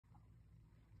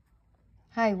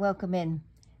Hi, welcome in.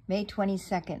 May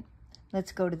 22nd.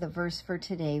 Let's go to the verse for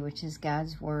today, which is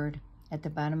God's word at the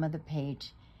bottom of the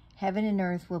page. Heaven and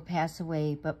earth will pass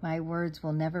away, but my words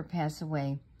will never pass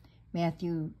away.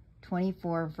 Matthew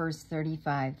 24, verse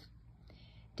 35.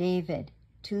 David,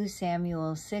 2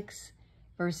 Samuel 6,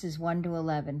 verses 1 to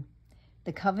 11.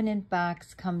 The covenant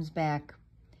box comes back.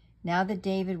 Now that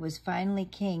David was finally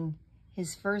king,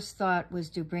 his first thought was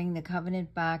to bring the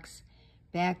covenant box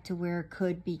back to where it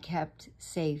could be kept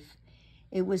safe.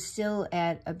 It was still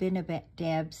at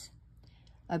Abinadab's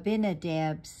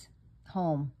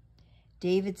home.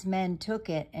 David's men took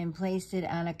it and placed it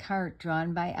on a cart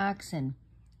drawn by oxen.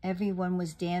 Everyone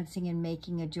was dancing and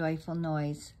making a joyful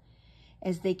noise.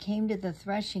 As they came to the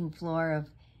threshing floor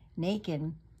of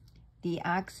Nacon, the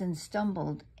oxen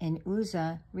stumbled, and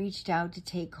Uzzah reached out to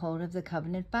take hold of the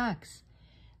covenant box.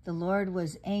 The Lord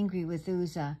was angry with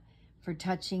Uzzah for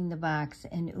touching the box,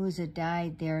 and Uzzah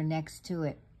died there next to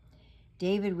it.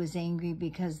 David was angry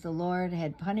because the Lord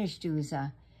had punished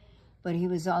Uzzah, but he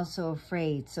was also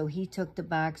afraid, so he took the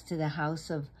box to the house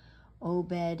of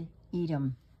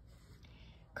Obed-Edom.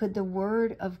 Could the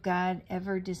word of God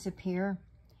ever disappear?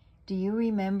 Do you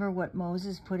remember what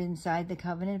Moses put inside the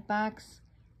covenant box?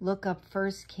 Look up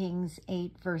 1 Kings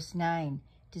 8, verse 9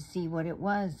 to see what it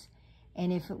was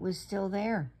and if it was still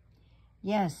there.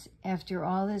 Yes, after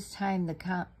all this time,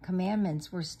 the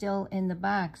commandments were still in the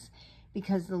box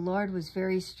because the Lord was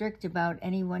very strict about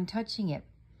anyone touching it.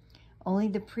 Only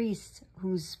the priests,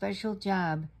 whose special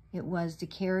job it was to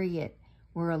carry it,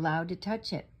 were allowed to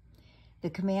touch it.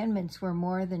 The commandments were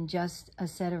more than just a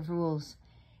set of rules.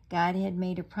 God had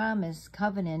made a promise,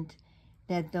 covenant,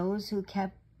 that those who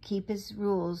keep his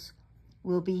rules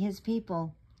will be his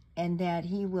people and that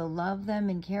he will love them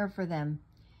and care for them.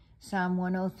 Psalm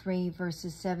 103,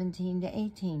 verses 17 to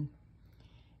 18.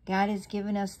 God has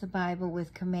given us the Bible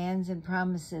with commands and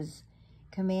promises,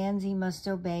 commands he must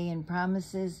obey and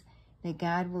promises that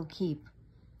God will keep.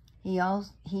 He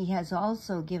has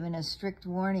also given a strict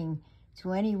warning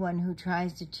to anyone who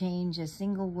tries to change a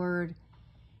single word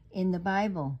in the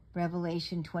Bible,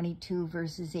 Revelation 22,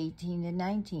 verses 18 and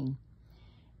 19.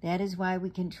 That is why we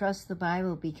can trust the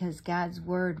Bible, because God's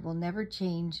word will never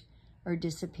change or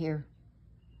disappear.